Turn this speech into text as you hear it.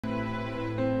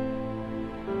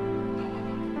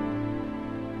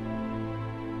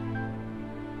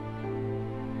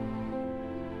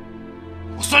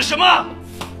算什么？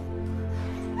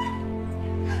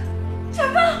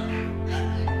前方，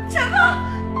前方，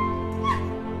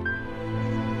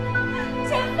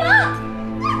前方！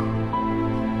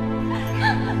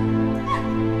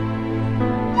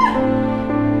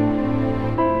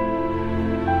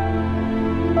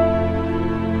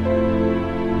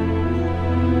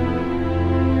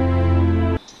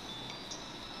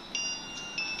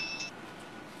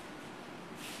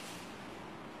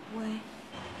喂，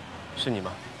是你吗？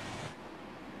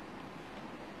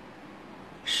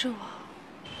是我。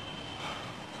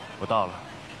我到了。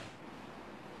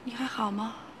你还好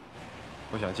吗？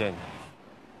我想见你。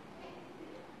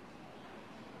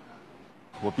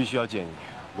我必须要见你。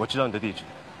我知道你的地址。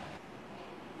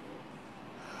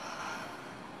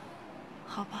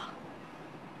好吧。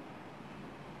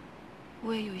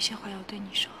我也有一些话要对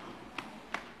你说。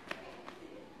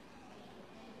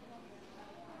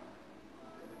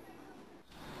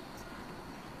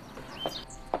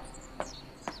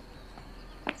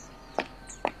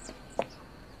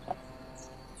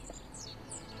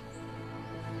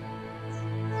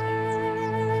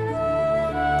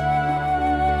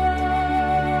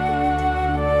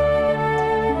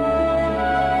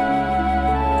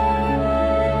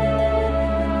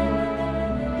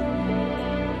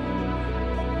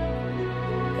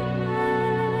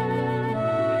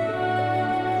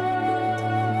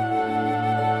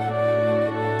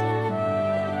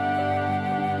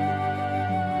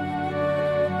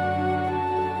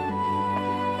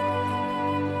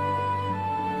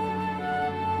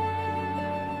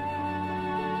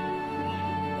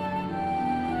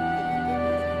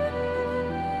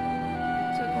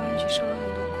受了很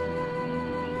多苦。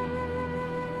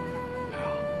还好，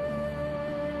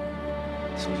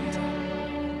苏静在。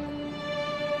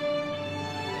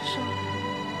受了。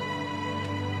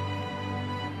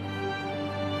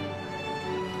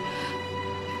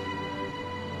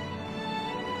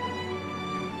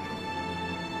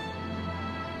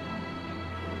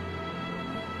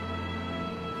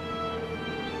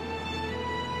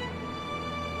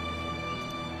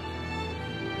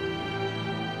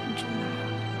你住哪儿？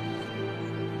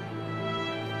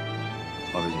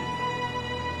华北姐，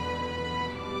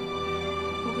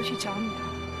我会去找你的。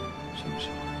什么时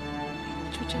候？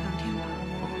就这2天吧。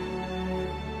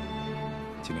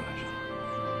今天晚上。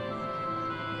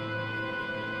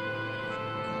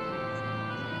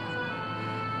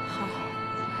好，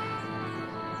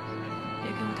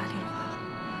别给我打电话。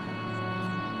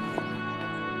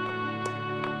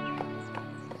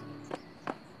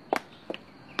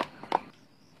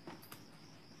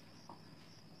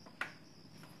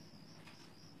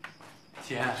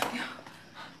姐，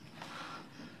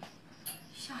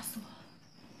吓死我了！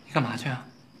你干嘛去啊？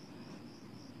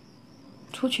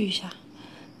出去一下，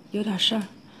有点事儿，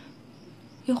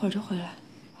一会儿就回来。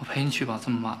我陪你去吧，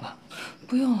这么晚了。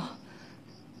不用了，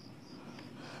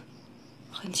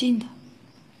很近的。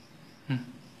嗯，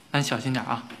那你小心点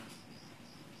啊。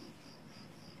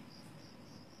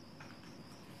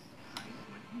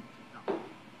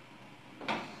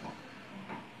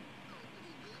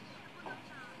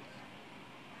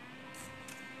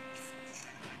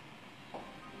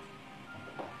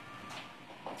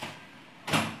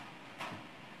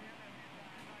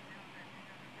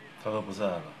他都不在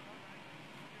了，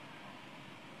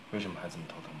为什么还这么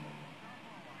偷偷摸摸？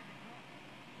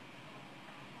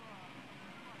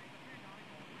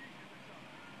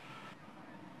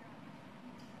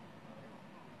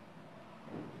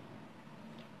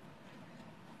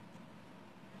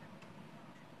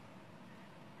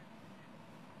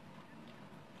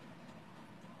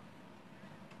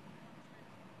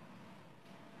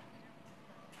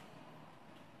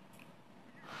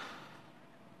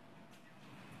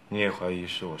你也怀疑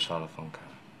是我杀了方凯，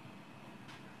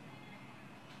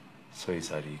所以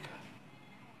才离开。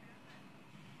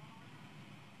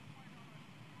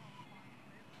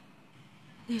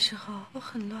那时候我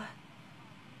很乱，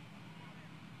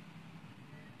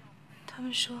他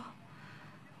们说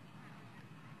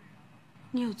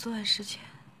你有作案时间，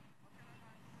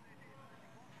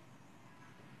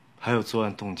还有作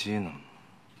案动机呢，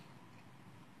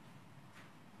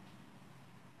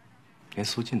连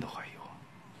苏静都怀疑我，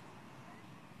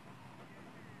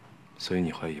所以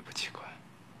你怀疑也不奇怪。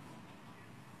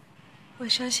我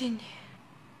相信你。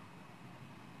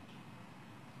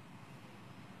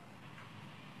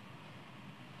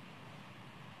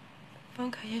方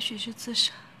凯也许是自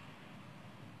杀，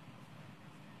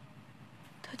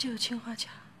他就有氰化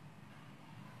钾，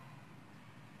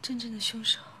真正的凶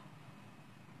手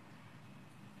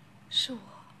是我，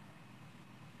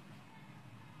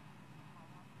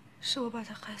是我把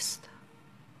他害死的。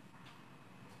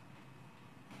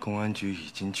公安局已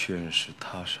经确认是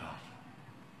他杀了。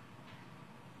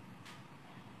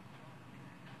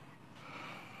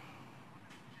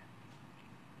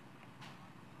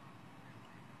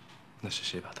那是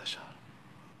谁把他杀了？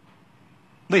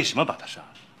为什么把他杀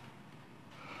了？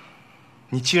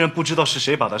你既然不知道是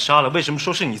谁把他杀了，为什么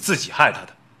说是你自己害他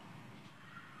的？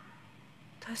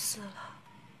他死了，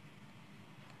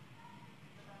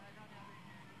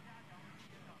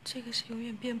这个是永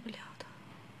远变不了的。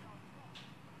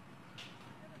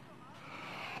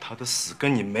他的死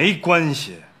跟你没关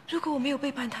系。如果我没有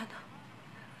背叛他呢？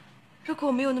如果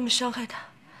我没有那么伤害他，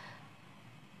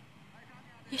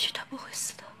也许他不会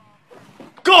死的。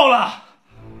够了！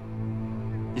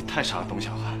你太傻了，董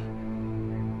小涵。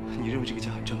你认为这个家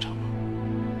很正常吗？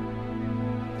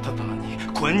他打你、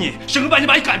捆你，甚至把你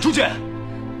赶出去。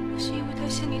那是因为他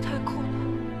心里太苦了，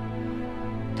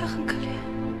他很可怜。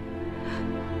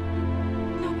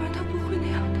要不然他不会那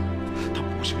样的。他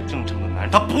不是个正常的男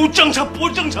人，他不正常，不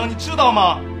正常，你知道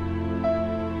吗？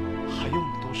还用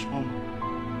你多说吗？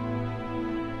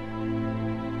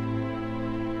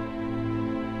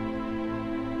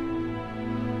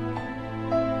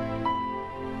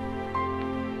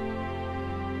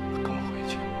跟我回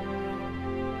去，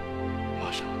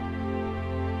马上。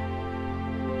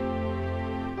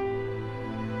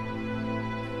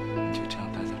你就这样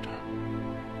待在这儿？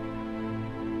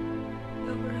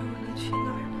要不然我能去哪儿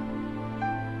呢？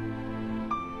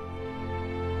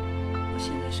我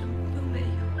现在什么都没有，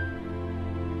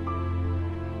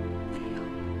没有。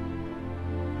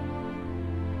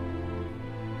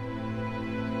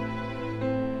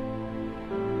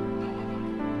那我呢？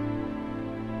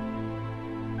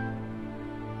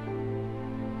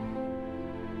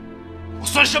我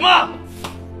算什么？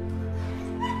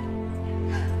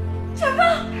前方，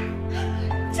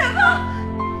前方，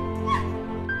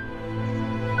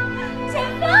前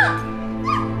方！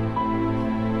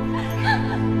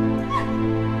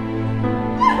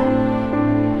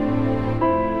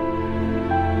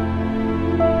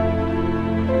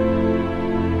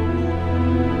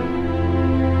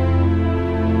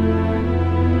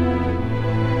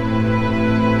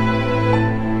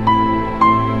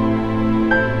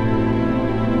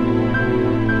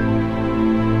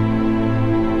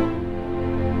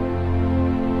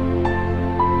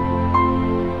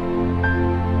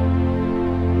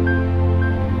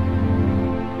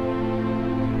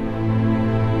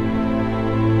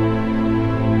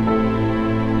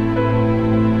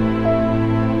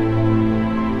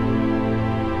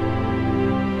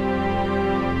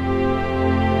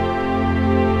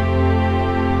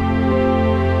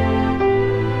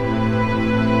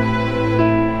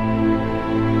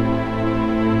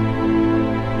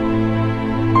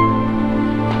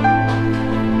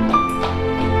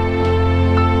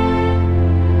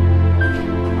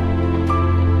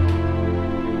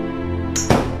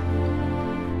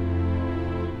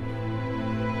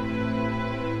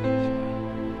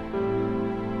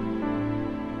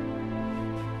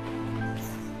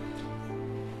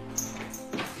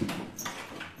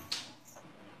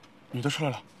女的出来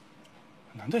了，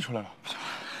男的也出来了。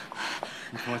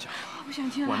你跟我讲，我不想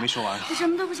听了。我还没说完。我什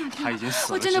么都不想听了。他已经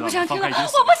死了，我真的不想听了。我不想听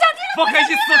了。放开，已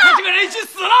经死了，他这个人已经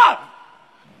死了。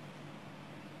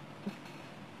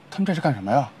他们这是干什么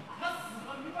呀？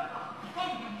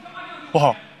不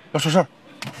好，要出事儿。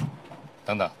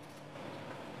等等，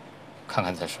看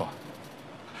看再说。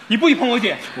你不许碰我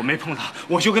姐！我没碰他，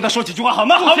我就跟他说几句话好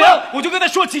吗？好吗？我就跟他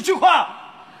说几句话。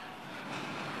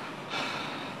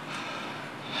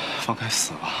放开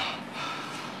死吧，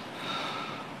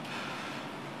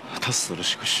他死了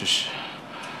是个事实。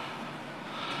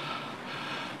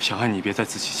小安，你别再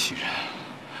自欺欺人。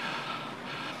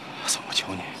算我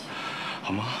求你，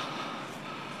好吗？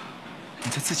你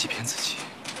在自己骗自己，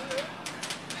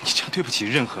你这样对不起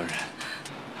任何人。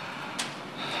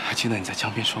还记得你在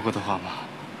江边说过的话吗？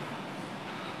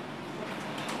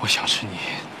我想吃你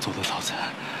做的早餐。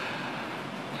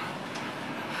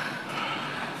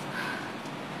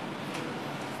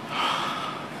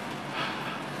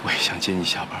我也想接你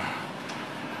下班。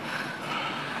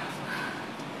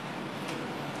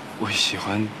我也喜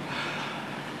欢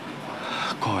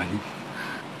挂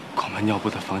满尿布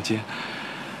的房间。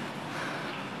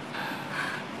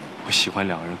我喜欢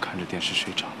两个人看着电视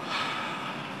睡着。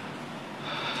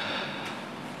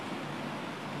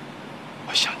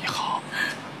我想你好。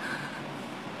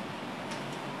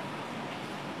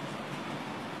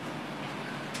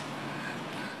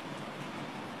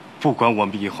不管我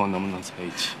们以后能不能在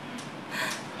一起，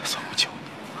算我求你，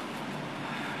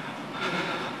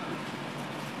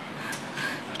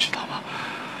知道吗？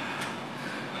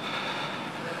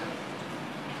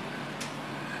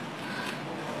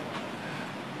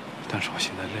是我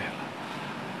现在累了，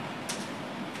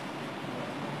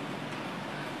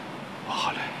我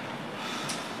好累。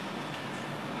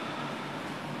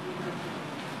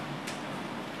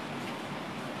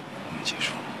我们结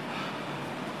束了。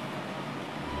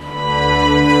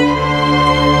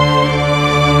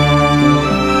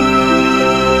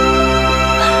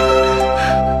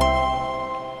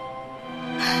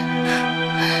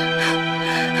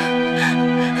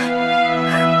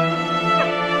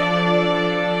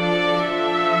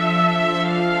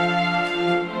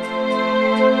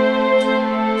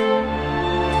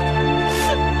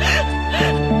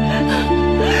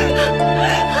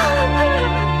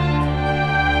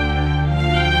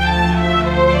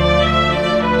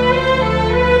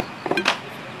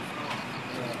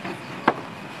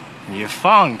你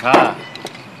放开，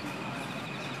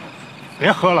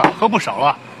别喝了，喝不少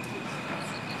了。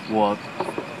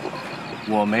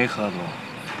我没喝多，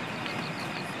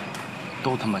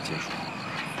都他妈结束了，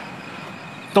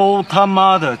都他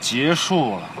妈的结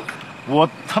束了，我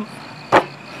他妈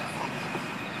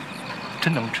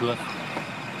真能折腾，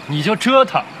你就折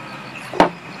腾。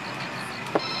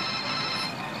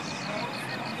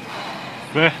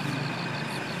喂，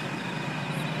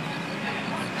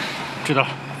知道了。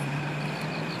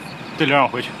这里让我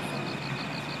回去。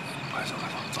快走，快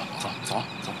走，走走走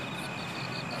走。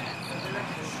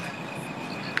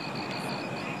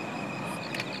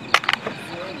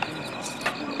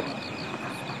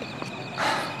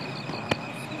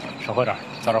少喝点，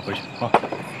早点回去啊。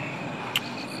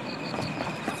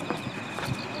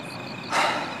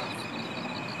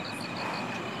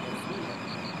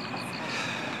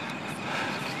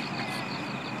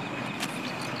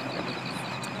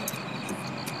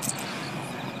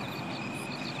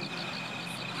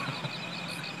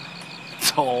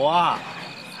走啊！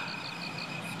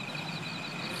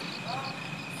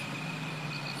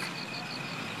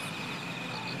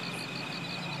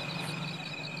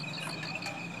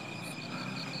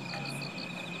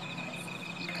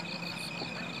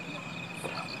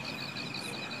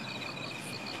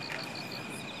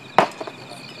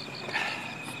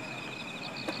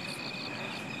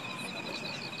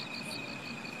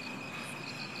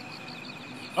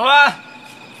老板，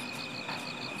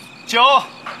酒。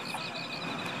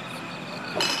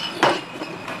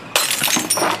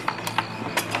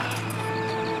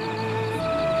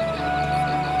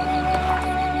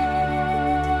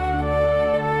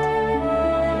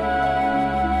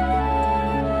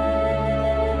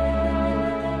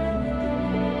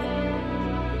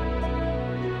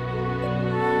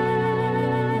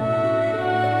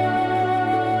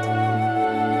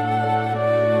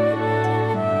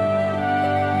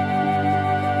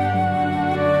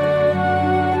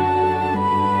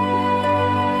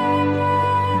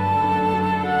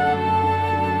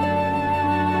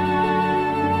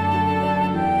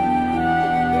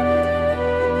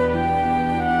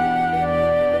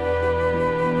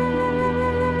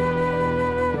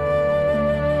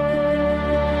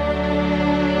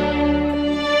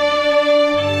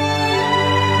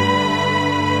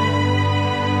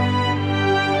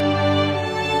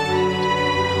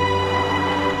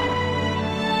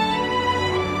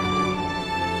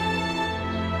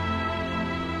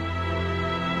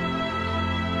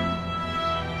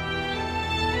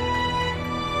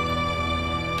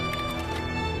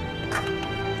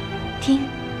听，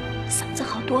嗓子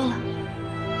好多了。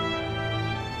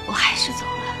我还是走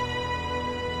了。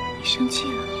你生气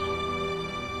了？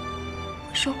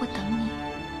我说过等你，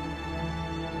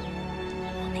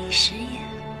我没食言，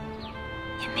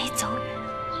也没走远。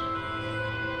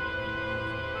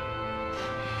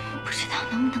我不知道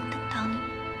能不能等到你。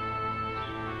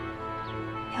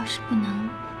要是不能，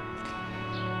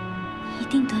你一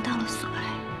定得到了所爱。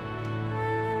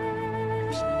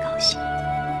替你高兴。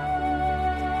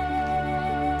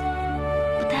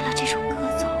带了这首歌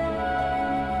走，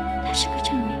它是个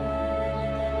证明。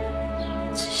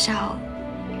至少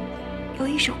有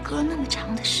一首歌那么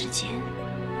长的时间，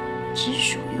只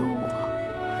属于我和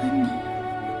你，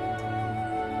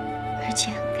而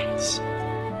且很开心。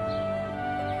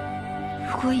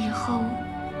如果以后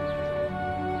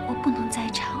我不能再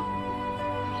唱，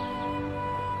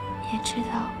也知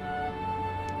道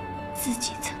自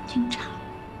己曾经唱。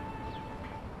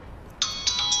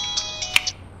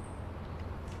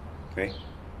喂，请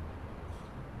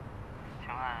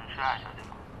问是艾小姐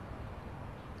吗？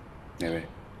哪位？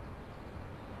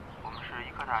我们是医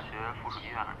科大学附属医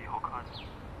院耳鼻喉科的。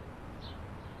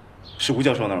是吴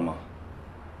教授那儿吗？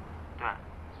对，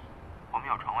我们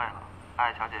有床位了，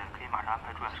艾小姐可以马上安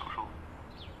排住院手术。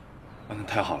啊，那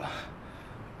太好了。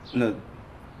那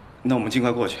我们尽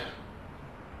快过去。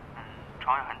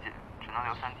床位很紧，只能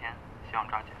留3天。希望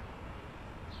抓紧。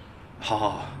好，好，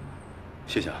好，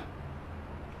谢谢啊。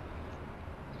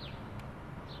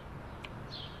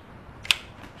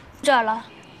这儿了，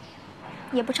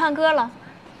也不唱歌了。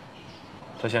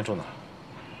他现在住哪儿？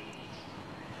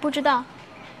不知道。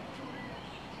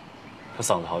他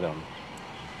嗓子好点吗？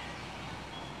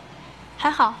还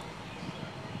好。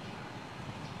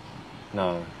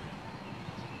那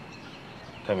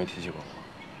他有没有提起过我？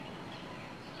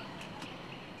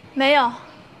没有。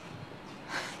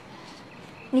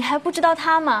你还不知道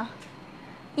他吗？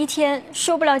一天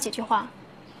说不了几句话。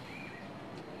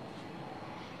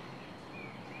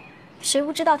谁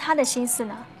不知道他的心思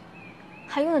呢？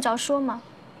还用得着说吗？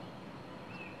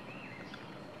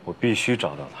我必须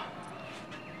找到他。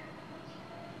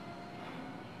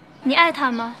你爱他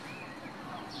吗？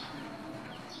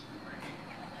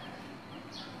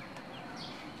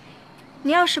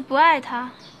你要是不爱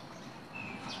他，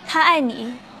他爱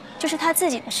你就是他自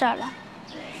己的事儿了，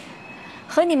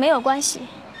和你没有关系。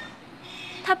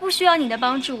他不需要你的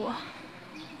帮助，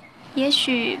也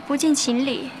许不近情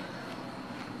理，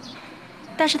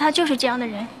但是他就是这样的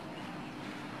人。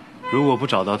如果不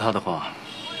找到他的话，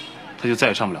他就再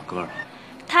也唱不了歌了。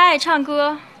他爱唱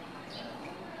歌，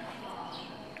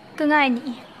更爱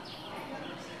你。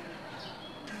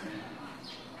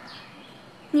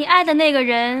你爱的那个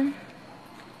人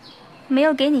没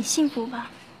有给你幸福吧？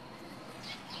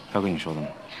他跟你说的吗？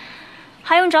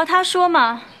还用着他说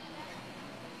吗？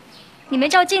你没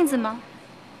照镜子吗？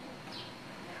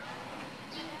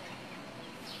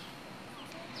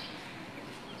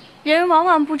人往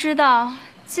往不知道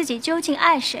自己究竟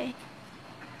爱谁，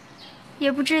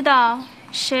也不知道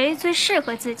谁最适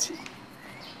合自己。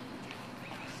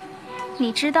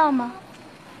你知道吗？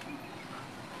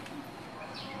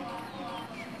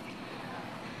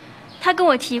他跟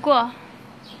我提过，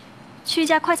去一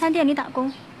家快餐店里打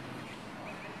工。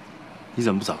你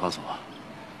怎么不早告诉我？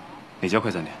哪家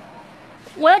快餐店？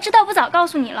我要知道，不早告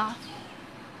诉你了。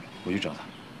我去找他。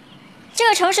这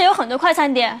个城市有很多快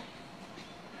餐店，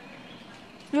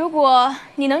如果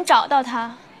你能找到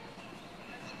他，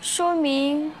说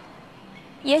明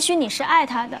也许你是爱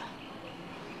他的。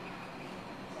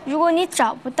如果你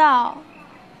找不到，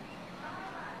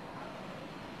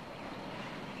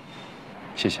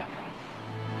谢谢。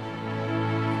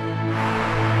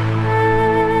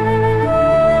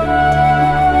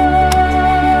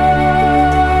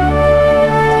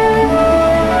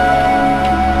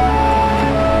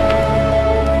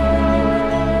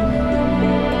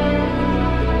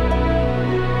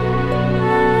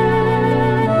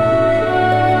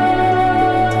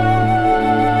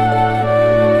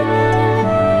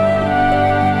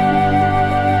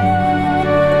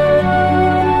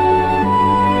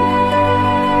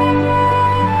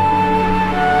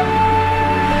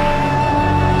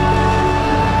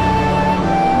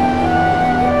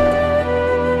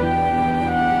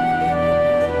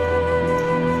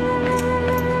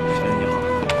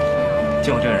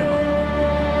见过这个人吗？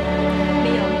没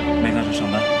有。没看上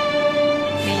上班。